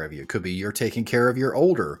taking care of you. Could be you're taking care of your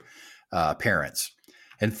older parents.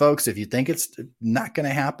 And folks, if you think it's not going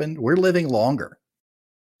to happen, we're living longer.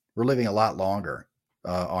 We're living a lot longer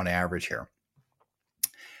on average here.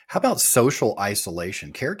 How about social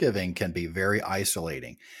isolation? Caregiving can be very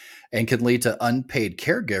isolating and can lead to unpaid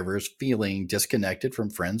caregivers feeling disconnected from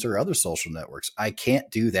friends or other social networks. I can't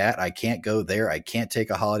do that. I can't go there. I can't take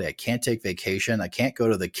a holiday. I can't take vacation. I can't go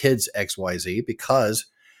to the kids' XYZ because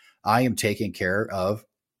I am taking care of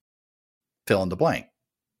fill in the blank.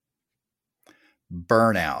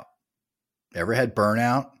 Burnout. Ever had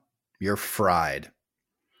burnout? You're fried.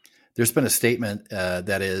 There's been a statement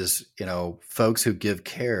that is, folks who give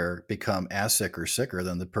care become as sick or sicker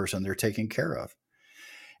than the person they're taking care of.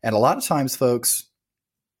 And a lot of times, folks,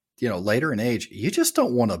 later in age, you just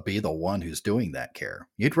don't want to be the one who's doing that care.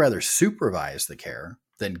 You'd rather supervise the care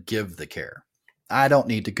than give the care. I don't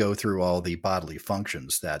need to go through all the bodily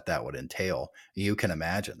functions that would entail. You can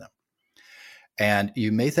imagine them. And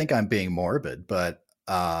you may think I'm being morbid, but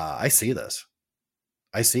I see this.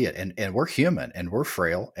 I see it. And we're human and we're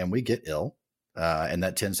frail and we get ill. And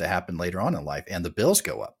that tends to happen later on in life and the bills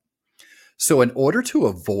go up. So in order to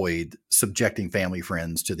avoid subjecting family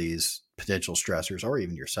friends to these potential stressors or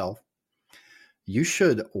even yourself, you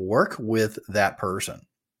should work with that person.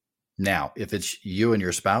 Now, if it's you and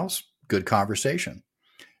your spouse, good conversation.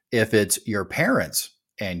 If it's your parents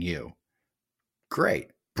and you, great.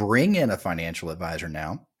 Bring in a financial advisor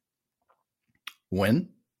now. When?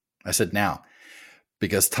 I said now,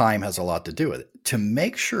 because time has a lot to do with it. To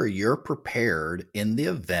make sure you're prepared in the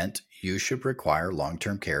event you should require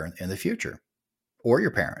long-term care in the future, or your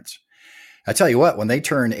parents. I tell you what, when they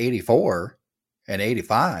turn 84 and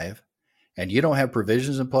 85 and you don't have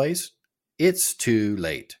provisions in place, it's too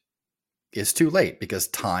late. It's too late because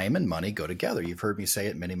time and money go together. You've heard me say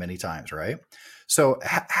it many, many times, right? So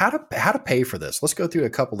how to pay for this? Let's go through a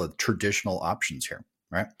couple of traditional options here,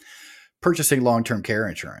 right? Purchasing long-term care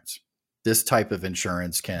insurance. This type of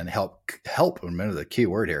insurance can help, remember the key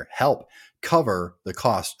word here, help cover the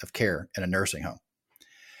cost of care in a nursing home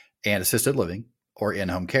and assisted living or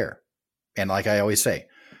in-home care. And like I always say,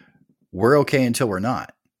 we're okay until we're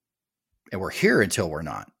not. And we're here until we're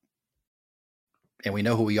not. And we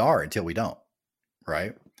know who we are until we don't,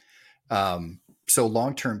 right? So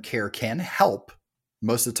long-term care can help.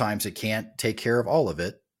 Most of the times it can't take care of all of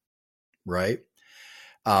it, right?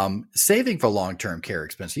 Saving for long-term care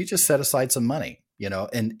expense, you just set aside some money,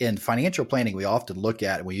 and in financial planning, we often look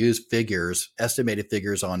at, we use figures, estimated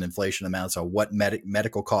figures on inflation amounts on what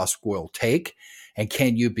medical costs will take. And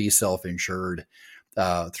can you be self-insured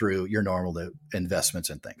through your normal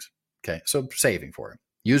investments and things? Okay. So saving for it,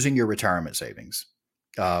 using your retirement savings.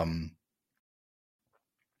 That'll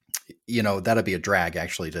be a drag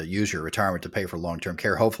actually to use your retirement to pay for long-term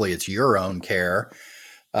care. Hopefully it's your own care.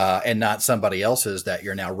 And not somebody else's that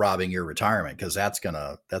you're now robbing your retirement, because that's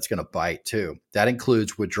gonna bite too. That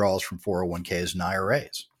includes withdrawals from 401ks and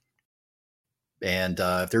IRAs. And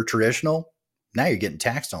if they're traditional, now you're getting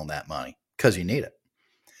taxed on that money because you need it.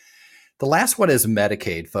 The last one is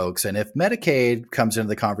Medicaid, folks. And if Medicaid comes into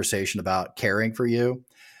the conversation about caring for you,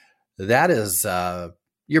 that is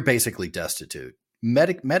you're basically destitute.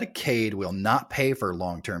 Medicaid will not pay for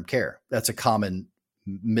long-term care. That's a common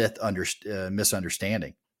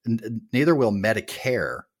misunderstanding. Neither will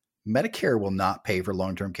Medicare. Medicare will not pay for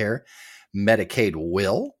long-term care. Medicaid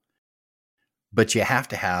will, but you have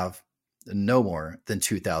to have no more than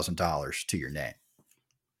 $2,000 to your name.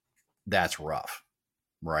 That's rough,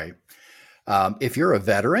 right? If you're a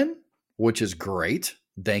veteran, which is great,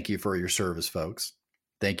 thank you for your service, folks.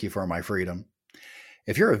 Thank you for my freedom.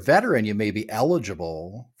 If you're a veteran, you may be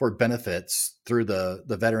eligible for benefits through the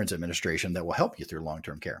Veterans Administration that will help you through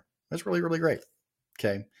long-term care. That's really, really great.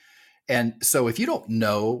 Okay. And so if you don't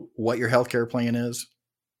know what your healthcare plan is,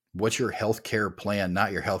 what's your healthcare plan,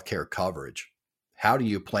 not your healthcare coverage? How do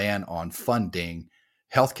you plan on funding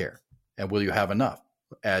healthcare? And will you have enough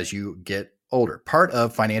as you get older? Part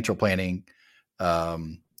of financial planning,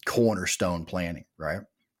 cornerstone planning, right?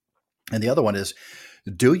 And the other one is,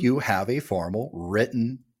 do you have a formal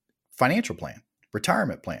written financial plan,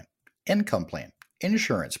 retirement plan, income plan,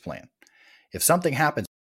 insurance plan? If something happens,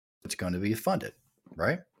 it's going to be funded,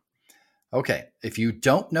 right? Okay. If you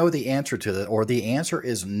don't know the answer to that, or the answer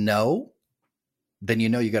is no, then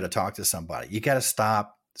you got to talk to somebody. You got to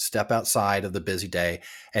step outside of the busy day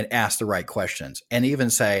and ask the right questions, and even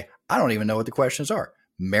say, I don't even know what the questions are.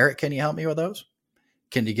 Merritt, can you help me with those?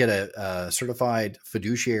 Can you get a certified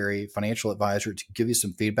fiduciary financial advisor to give you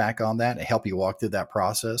some feedback on that and help you walk through that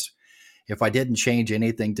process? If I didn't change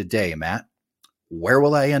anything today, Matt, where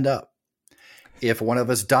will I end up? If one of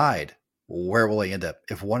us died, where will I end up?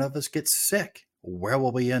 If one of us gets sick, where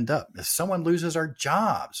will we end up? If someone loses our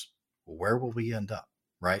jobs, where will we end up?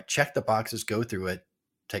 Right? Check the boxes, go through it,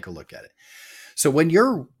 take a look at it. So when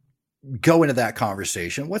you're going to that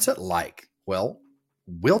conversation, what's it like? Well,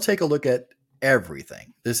 we'll take a look at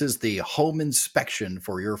everything. This is the home inspection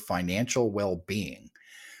for your financial well-being.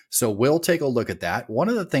 So we'll take a look at that. One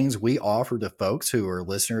of the things we offer to folks who are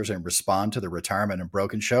listeners and respond to the Retirement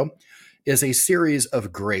Unbroken show is a series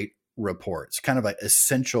of great reports, kind of like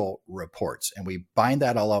essential reports. And we bind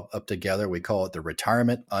that all up together. We call it the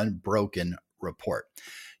Retirement Unbroken report.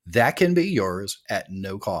 That can be yours at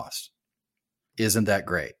no cost. Isn't that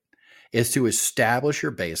great? It's to establish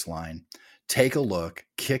your baseline, take a look,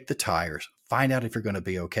 kick the tires, find out if you're going to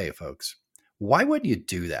be okay, folks. Why wouldn't you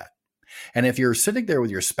do that? And if you're sitting there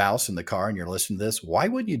with your spouse in the car and you're listening to this, why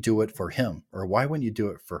wouldn't you do it for him? Or why wouldn't you do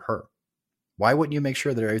it for her? Why wouldn't you make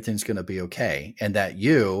sure that everything's going to be okay and that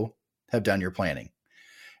you have done your planning?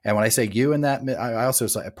 And when I say you and that, I also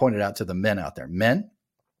pointed out to the men out there. Men,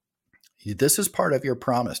 this is part of your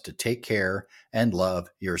promise to take care and love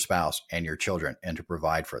your spouse and your children and to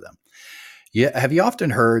provide for them. Yeah, have you often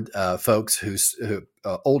heard folks who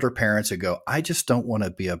older parents who go, I just don't want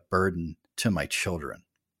to be a burden to my children.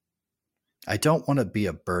 I don't want to be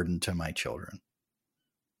a burden to my children.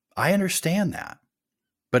 I understand that.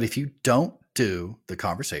 But if you don't do the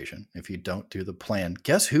conversation, if you don't do the plan,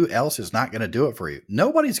 guess who else is not going to do it for you?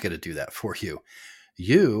 Nobody's going to do that for you.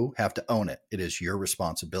 You have to own it. It is your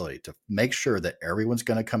responsibility to make sure that everyone's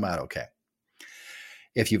going to come out okay.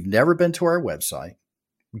 If you've never been to our website,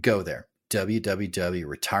 go there,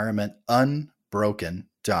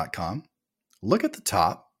 www.retirementunbroken.com. Look at the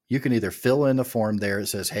top. You can either fill in the form there. It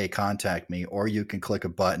says, hey, contact me, or you can click a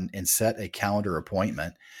button and set a calendar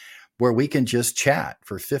appointment where we can just chat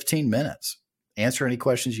for 15 minutes, answer any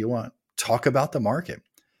questions you want, talk about the market,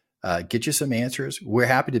 get you some answers. We're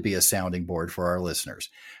happy to be a sounding board for our listeners.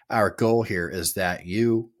 Our goal here is that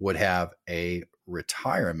you would have a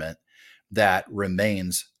retirement that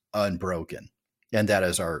remains unbroken. And that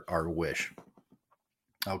is our wish.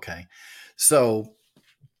 Okay. So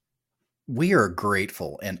we are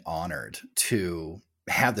grateful and honored to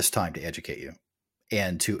have this time to educate you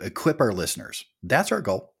and to equip our listeners. That's our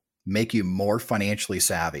goal, make you more financially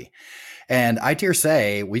savvy. And I dare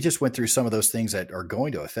say we just went through some of those things that are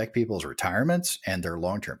going to affect people's retirements and their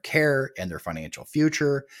long-term care and their financial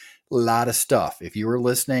future. A lot of stuff. If you were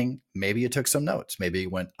listening, maybe you took some notes. Maybe you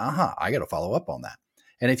went, I got to follow up on that.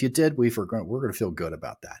 And if you did, we're going to feel good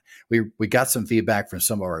about that. We got some feedback from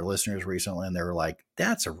some of our listeners recently, and they were like,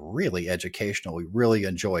 that's a really educational. We really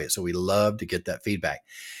enjoy it. So we love to get that feedback.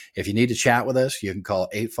 If you need to chat with us, you can call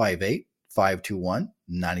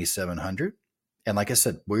 858-521-9700. And like I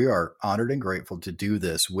said, we are honored and grateful to do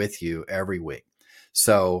this with you every week.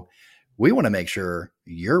 So we want to make sure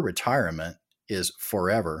your retirement is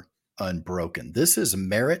forever unbroken. This is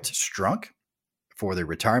Merritt Strunk for the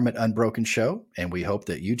Retirement Unbroken show, and we hope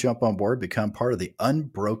that you jump on board, become part of the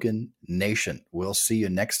Unbroken Nation. We'll see you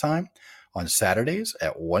next time on Saturdays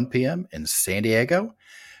at 1 p.m. in San Diego.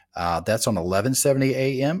 That's on 1170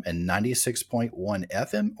 AM and 96.1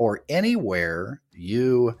 FM, or anywhere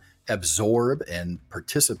you absorb and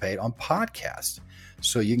participate on podcasts.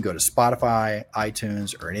 So you can go to Spotify,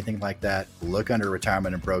 iTunes, or anything like that. Look under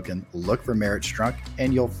Retirement Unbroken, look for Merritt Strunk,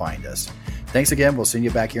 and you'll find us. Thanks again. We'll see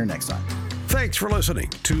you back here next time. Thanks for listening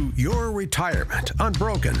to Your Retirement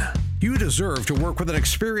Unbroken. You deserve to work with an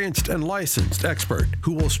experienced and licensed expert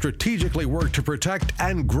who will strategically work to protect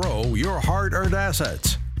and grow your hard-earned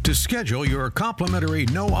assets. To schedule your complimentary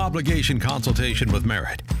no-obligation consultation with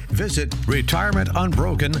Merritt, visit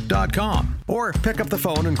retirementunbroken.com or pick up the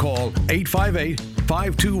phone and call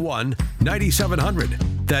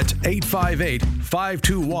 858-521-9700. That's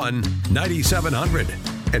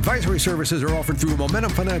 858-521-9700. Advisory services are offered through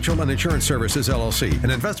Momentum Financial and Insurance Services, LLC, an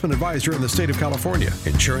investment advisor in the state of California.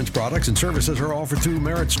 Insurance products and services are offered through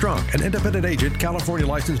Merritt Strunk, an independent agent, California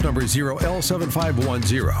license number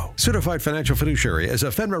 0L7510. Certified financial fiduciary as a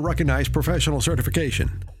FINRA-recognized professional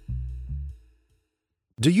certification.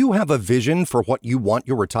 Do you have a vision for what you want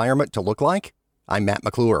your retirement to look like? I'm Matt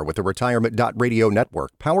McClure with the Retirement.radio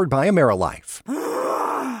network, powered by AmeriLife.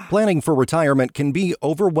 Planning for retirement can be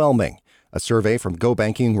overwhelming. A survey from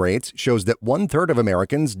GoBanking Rates shows that 1/3 of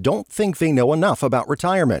Americans don't think they know enough about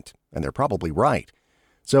retirement, and they're probably right.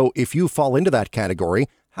 So if you fall into that category,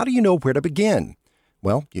 how do you know where to begin?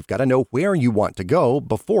 Well, you've got to know where you want to go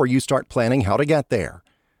before you start planning how to get there.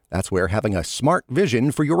 That's where having a smart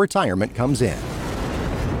vision for your retirement comes in.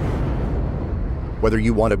 Whether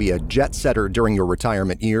you want to be a jet setter during your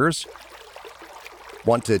retirement years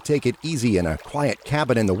Want to take it easy in a quiet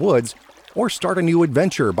cabin in the woods, or start a new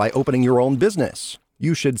adventure by opening your own business?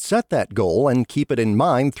 You should set that goal and keep it in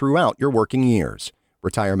mind throughout your working years.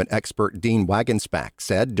 Retirement expert Dean Wagenspack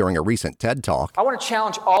said during a recent TED Talk, I want to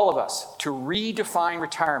challenge all of us to redefine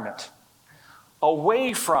retirement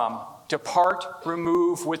away from depart,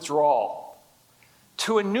 remove, withdrawal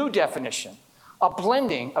to a new definition, a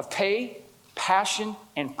blending of pay, passion,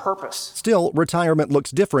 and purpose. Still, retirement looks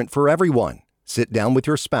different for everyone. Sit down with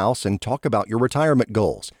your spouse and talk about your retirement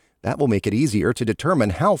goals. That will make it easier to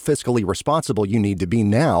determine how fiscally responsible you need to be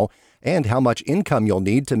now and how much income you'll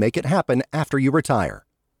need to make it happen after you retire.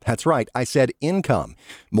 That's right, I said income.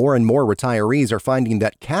 More and more retirees are finding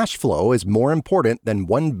that cash flow is more important than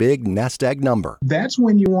one big nest egg number. That's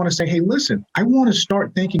when you want to say, hey, listen, I want to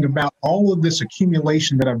start thinking about all of this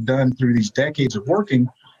accumulation that I've done through these decades of working.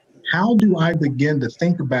 How do I begin to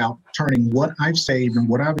think about turning what I've saved and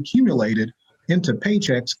what I've accumulated into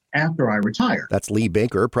paychecks after I retire? That's Lee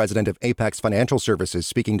Baker, president of Apex Financial Services,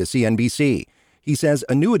 speaking to CNBC. He says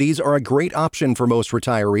annuities are a great option for most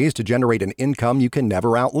retirees to generate an income you can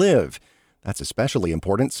never outlive. That's especially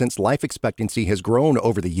important since life expectancy has grown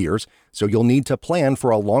over the years, so you'll need to plan for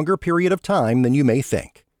a longer period of time than you may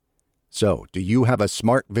think. So, do you have a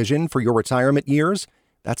smart vision for your retirement years?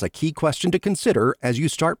 That's a key question to consider as you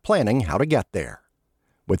start planning how to get there.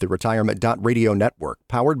 With the Retirement.Radio network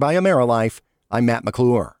powered by AmeriLife, I'm Matt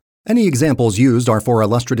McClure. Any examples used are for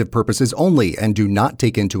illustrative purposes only and do not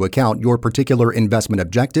take into account your particular investment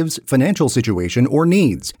objectives, financial situation, or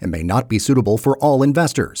needs, and may not be suitable for all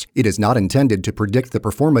investors. It is not intended to predict the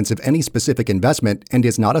performance of any specific investment and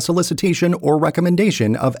is not a solicitation or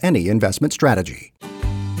recommendation of any investment strategy.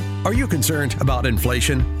 Are you concerned about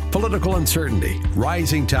inflation, political uncertainty,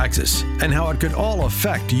 rising taxes, and how it could all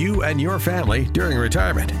affect you and your family during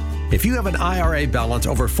retirement? If you have an IRA balance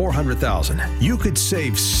over $400,000, you could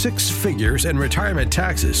save six figures in retirement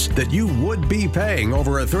taxes that you would be paying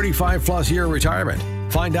over a 35-plus year retirement.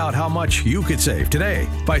 Find out how much you could save today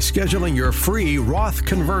by scheduling your free Roth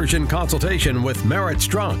conversion consultation with Merritt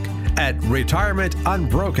Strunk at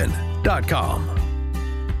retirementunbroken.com.